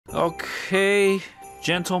Okay,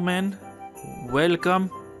 gentlemen, welcome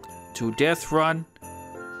to Death Run.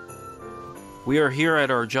 We are here at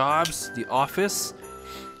our jobs, the office.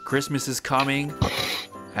 Christmas is coming,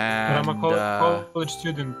 and I'm a college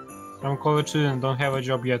student. I'm a college student. Don't have a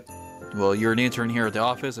job yet. Well, you're an intern here at the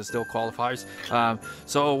office. It still qualifies.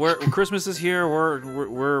 So Christmas is here.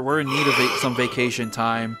 We're in need of some vacation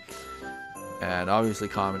time. And obviously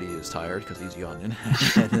Comedy is tired because he's yawning.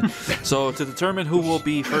 So to determine who will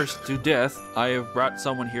be first to death, I have brought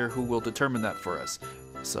someone here who will determine that for us.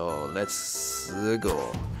 So let's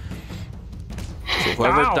go. So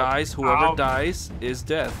whoever dies is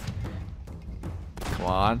death. Come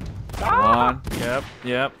on. Come on.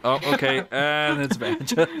 Yep. Oh, okay. And it's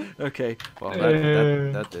Vanja. Okay. Well,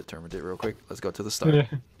 that determined it real quick. Let's go to the start. Yeah.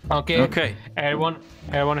 Okay. Okay. Everyone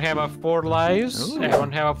have 4 lives. Ooh.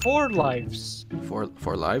 Everyone have 4 lives.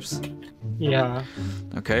 Four lives. Yeah.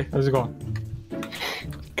 Okay. Let's go.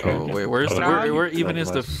 Oh wait, where even is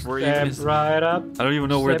the right up. I don't even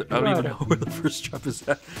know where the first trap is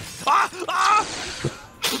at. Ah!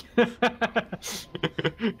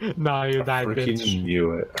 No, you died, Freaking bitch.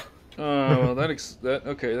 knew it. Oh,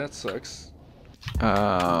 okay, that sucks.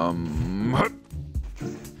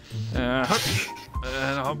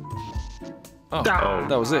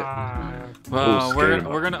 That was it. I'm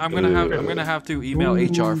gonna have to email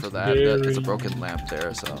HR for that. It's a broken lamp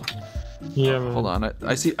there, so. Yeah, man. Hold on,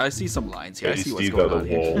 I see some lines here. I see what's Pasty going got on a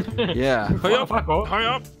here. wall. Yeah. Hurry up!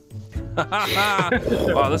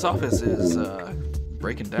 Wow, this office is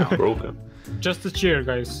breaking down. Broken. Just a chair,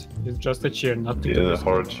 guys. It's just a chair, not Yeah, the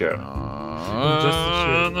hard chair.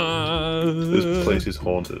 This place is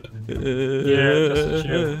haunted. Yeah, just a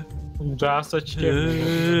chair. Just a chair.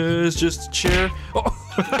 It's just a chair. Oh.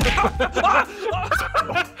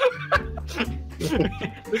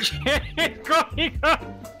 The chair is going up.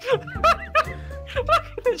 Look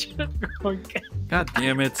at the chair going up. God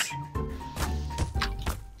damn it.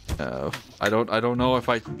 I don't know if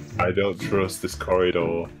I. I don't trust this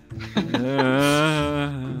corridor.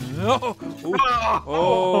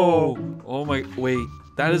 Oh my! Wait,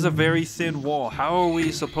 that is a very thin wall. How are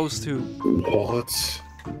we supposed to? What?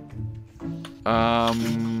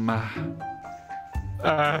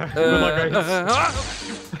 Good luck,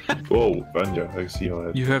 guys. Whoa, Vanja, I see your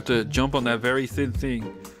head. You have to jump on that very thin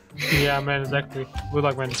thing. Yeah, man, exactly. Good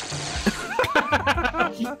luck, man.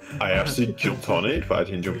 I actually jumped on it, but I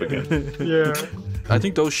didn't jump again. Yeah. I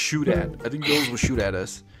think those will shoot at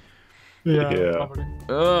us. Yeah. Probably.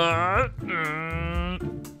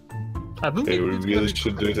 I don't Hey, think we it's really gonna-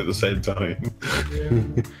 should do it at the same time.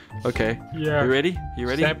 Yeah. Okay. Yeah. You ready? You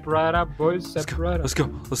ready? Step right up, boys. Step right up. Let's go.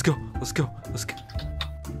 Let's go. Let's go. Let's go.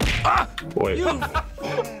 Ah! Wait.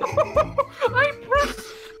 I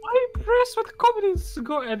pressed what comedy is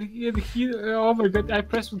go and he oh my god, I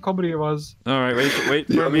pressed what comedy was. All right. Wait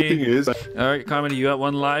The for other thing me. is, All right, Comedy. You got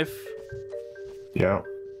 1 life. yeah.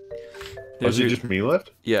 There's Was it your- just me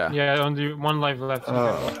left? Yeah. Yeah, only 1 life left.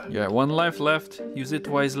 Yeah, 1 life left. Use it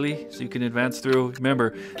wisely so you can advance through.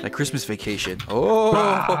 Remember that Christmas vacation.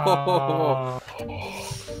 Oh!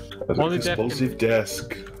 Only death can- Explosive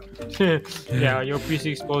desk. Yeah, your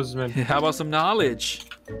PC exposes, man. How about some knowledge?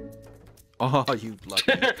 Oh, you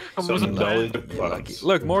lucky. Some knowledge of You lucky. plants.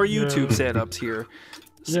 Look, more YouTube setups here.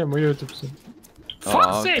 Yeah, my YouTube.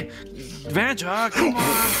 Aw. Fancy! Vanja, come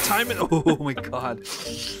on, time it. Oh my god.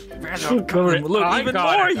 Vanja, come worry, on. Look, I even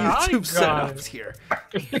got more it, I YouTube got setups here.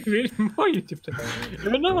 More YouTube.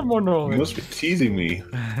 Another more You knowledge. must be teasing me.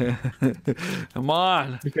 Come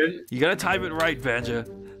on. Because, You gotta time it right, Vanja.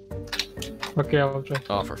 okay, I'll try.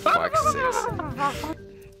 Oh, for fuck's sake.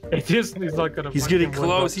 It's not gonna. He's fucking getting work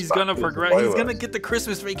close. out. He's gonna progress. He's gonna get the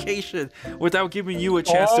Christmas vacation without giving you a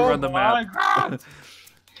chance to run the map. My God.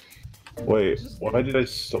 Wait, why did I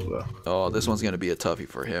stop there? Oh, this one's gonna be a toughie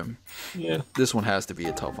for him. Yeah. This one has to be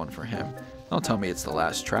a tough one for him. Don't tell me it's the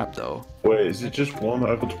last trap though. Wait, is it just one that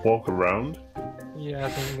I've got to walk around? Yeah, I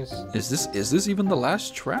think it's. Is this even the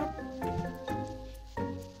last trap?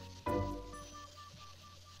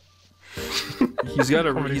 He's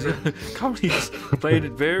Comedy's playing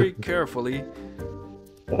it very carefully.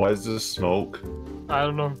 Why is there smoke? I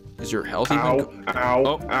don't know. Is your health Ow, even? ow,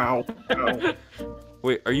 Oh. ow, ow.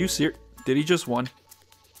 Wait, are you serious? Did he just won?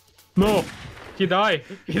 No, he died.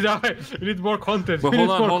 He died. We need more content. But We hold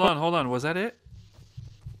need on, more hold on. Was that it?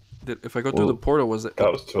 If I go through Well, the portal, was it?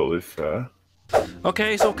 That was totally fair.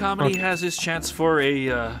 Okay, so Comedy has his chance for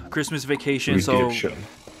a Christmas vacation. Redemption.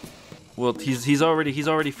 Well, he's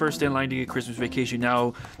already first in line to get Christmas vacation.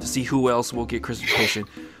 Now to see who else will get Christmas vacation.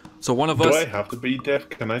 So one of Do us. I have to be deaf?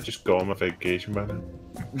 Can I just go on my vacation by now?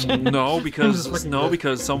 No, because Just fucking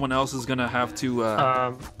because someone else is gonna have to.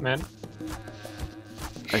 Man.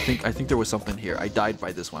 I think there was something here. I died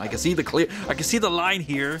by this one. I can see the clear. I can see the line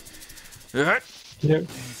here. Yep.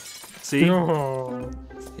 See? No.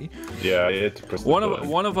 See? Yeah, I had to press the One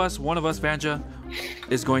button. of us, Vanja,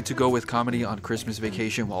 is going to go with comedy on Christmas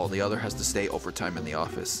vacation, while the other has to stay overtime in the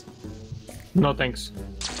office. No thanks.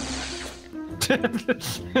 Right,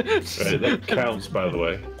 that counts, by the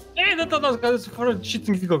way. Hey, that is for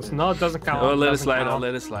cheating giggles. No, it doesn't count. Oh, let it Doesn't slide. count.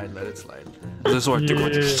 Let it slide. Let it slide. This is why I think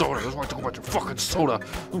about your soda. This is why I think about your fucking soda.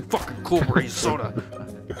 Fucking Cool Breeze soda.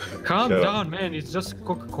 Calm Yeah. down, man. It's just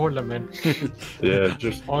Coca-Cola, man. Yeah,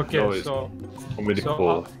 just Okay, no, it's so comedy so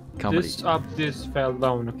cola. Comedy. this fell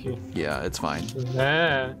down. Okay. Yeah, it's fine.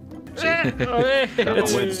 Yeah.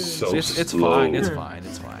 That went so It's slow. fine. It's fine.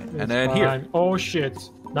 It's fine. And then here, Fine. Oh shit!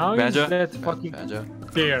 Now he's Vanja. dead. Fucking Vanja.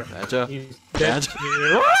 there. Vanja. He's dead. Vanja.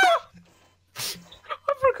 Here.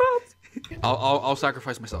 I forgot. I'll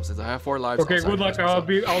sacrifice myself since I have 4 lives. Okay, I'll good luck.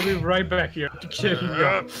 sacrifice I'll be right back here. Here you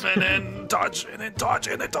go. and then dodge, and then dodge,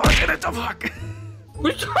 and then dodge, and then fuck.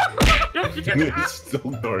 It's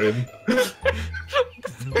still going.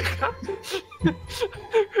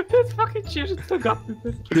 This fucking shit still got me.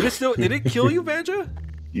 Did it kill you, Vanja?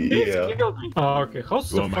 Yeah. Oh, okay. How's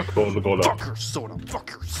the Oh my fuck? god, go Fuck your soda. Fuck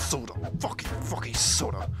your soda. Fucking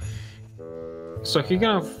soda. So he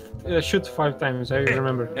gonna shoot 5 times. I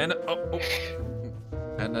remember. And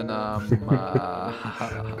and then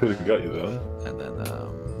Could have got you then. and then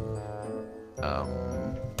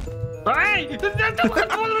Hey!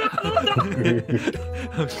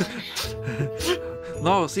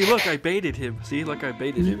 No, see, look, I baited him. See, look, I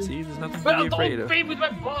baited him. See, there's nothing to Well, be afraid don't of. play with my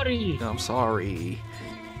body. I'm sorry.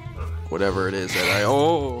 Whatever it is that I.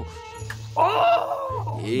 Oh.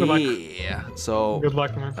 Oh! Good luck. Yeah. So. Good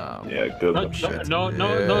luck, man. Yeah, good No, luck. shit. no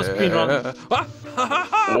speed run.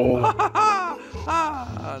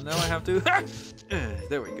 Now I have to.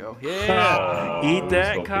 There we go. Yeah. Oh, Eat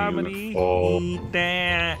that, so comedy. beautiful. Eat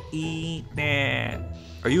that. Eat that.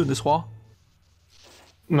 Are you in this wall?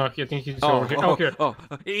 No, I think he's over here. Oh, here.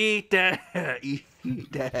 Eat that. Eat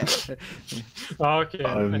that. Okay.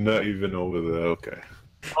 I'm not even over there. Okay.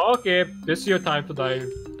 Okay, this is your time to die.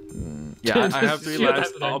 Yeah, I have 3 Yeah,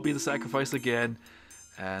 lives. that's I'll fine. be the sacrifice again.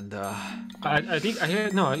 And I think I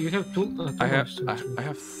have no. You have 2. I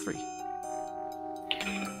have 3.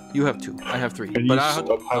 You have 2. I have 3. Can But you I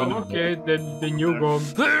stop having Okay, then you go.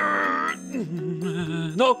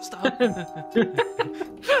 No, stop.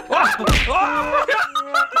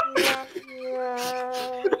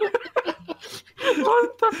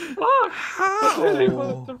 What the fuck?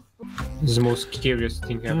 How? This is the most scariest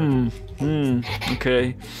thing ever.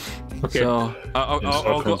 Okay. Okay. So I'll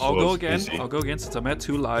go was again. busy. I'll go again since I'm at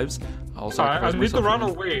 2 lives. I'll I sacrifice need to myself run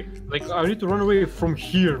again. away. Like I need to run away from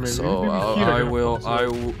here, man. So Maybe here I can will.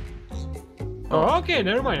 find something. Oh, okay,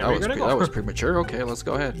 never mind. We're gonna go. That was premature. Okay, let's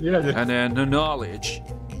go ahead. Yeah, And then the knowledge.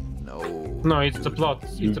 No. No, it's the plot.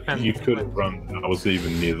 It's the pen. You could have run. I was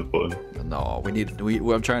even near the button. No, we need.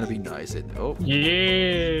 I'm trying to be nice. Oh.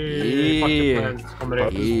 Yeah. Fuck the Yeah. plans, But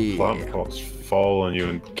comrade. this plant pots fall on you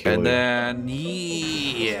and kill And you. then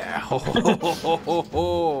yeah.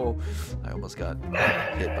 I almost got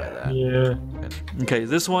hit by that. Yeah. Okay,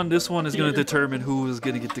 this one is gonna determine who is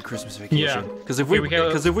gonna get the Christmas vacation. Yeah. Because if Okay, we we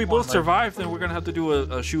have both one life. survive, then we're gonna have to do a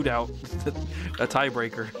shootout, a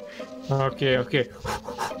tiebreaker. Okay.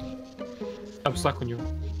 I'm stuck on you.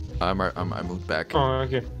 I moved back. Oh,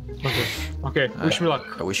 okay. Wish me luck.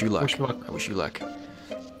 I wish you luck. Wish me luck. I wish you luck.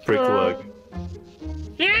 Break the leg.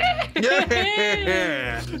 Yeah.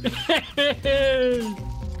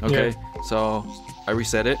 Okay, so I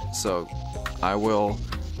reset it. So I will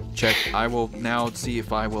check. I will now see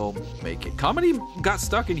if I will make it. Comedy got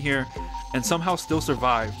stuck in here and somehow still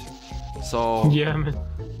survived. So Yeah, man.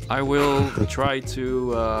 I will try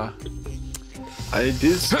to. I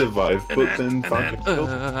did survive, but then found it killed.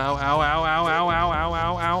 Ow.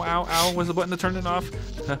 Where's the button to turn it off?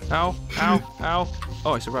 Ow.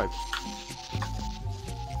 Oh, I survived.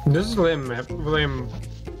 This is lame, man. Lame.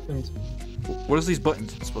 And... What is these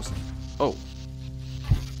buttons supposed to? Oh,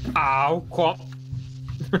 Ow, cop.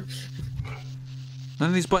 none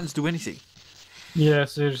of these buttons do anything. Yeah,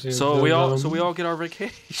 seriously. So we all get our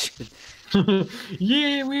vacation.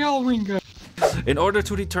 Yeah, we all win, guys. In order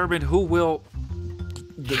to determine who will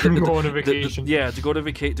Go on a vacation.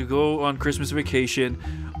 to go on Christmas vacation.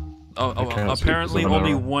 Apparently, because I'm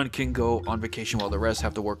only an hour. one can go on vacation while the rest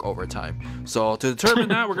have to work overtime. So to determine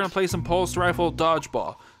that, we're gonna play some pulse rifle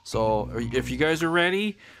dodgeball. So if you guys are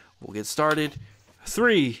ready, we'll get started.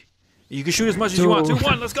 3, You can shoot as much as you want. 2,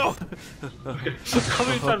 1, let's go.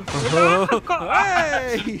 Comedy time.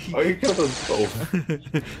 Hey! Oh, you killed us both.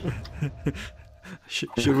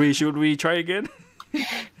 Should we try again?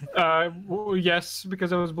 Well, yes, because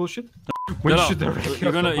that was bullshit. No, Shoot directly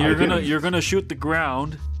you're gonna shoot the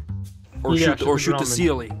ground, or Yeah, shoot the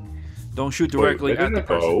ceiling. Don't shoot directly at the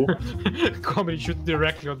person. Comedy shoot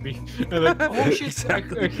directly on me. And then, oh shit!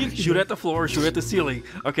 Exactly. I hit Shoot you. at the floor, shoot at the ceiling.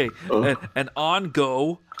 Okay, and on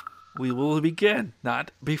go, we will begin.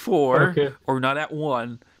 Not before Okay. or not at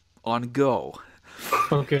 1. On go.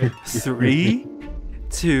 Okay. 3,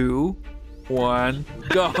 2, 1,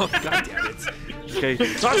 go. God damn it. Okay.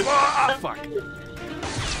 Ah, fuck.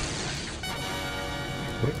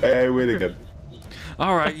 Hey, wait again.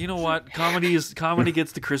 All right. You know what? Comedy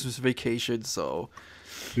gets the Christmas vacation. So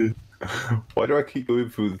Why do I keep going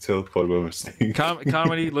through the teleport by mistake?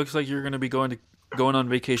 comedy looks like you're gonna be going on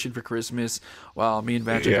vacation for Christmas, while me and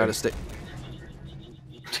Magic Yeah. gotta stay.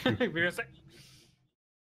 Wait a sec.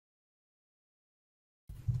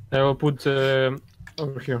 I will put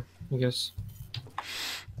over here, I guess.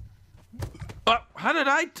 How did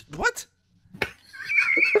I? What?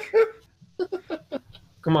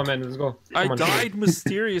 Come on, man, let's go. I Come on. died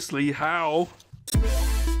mysteriously. How?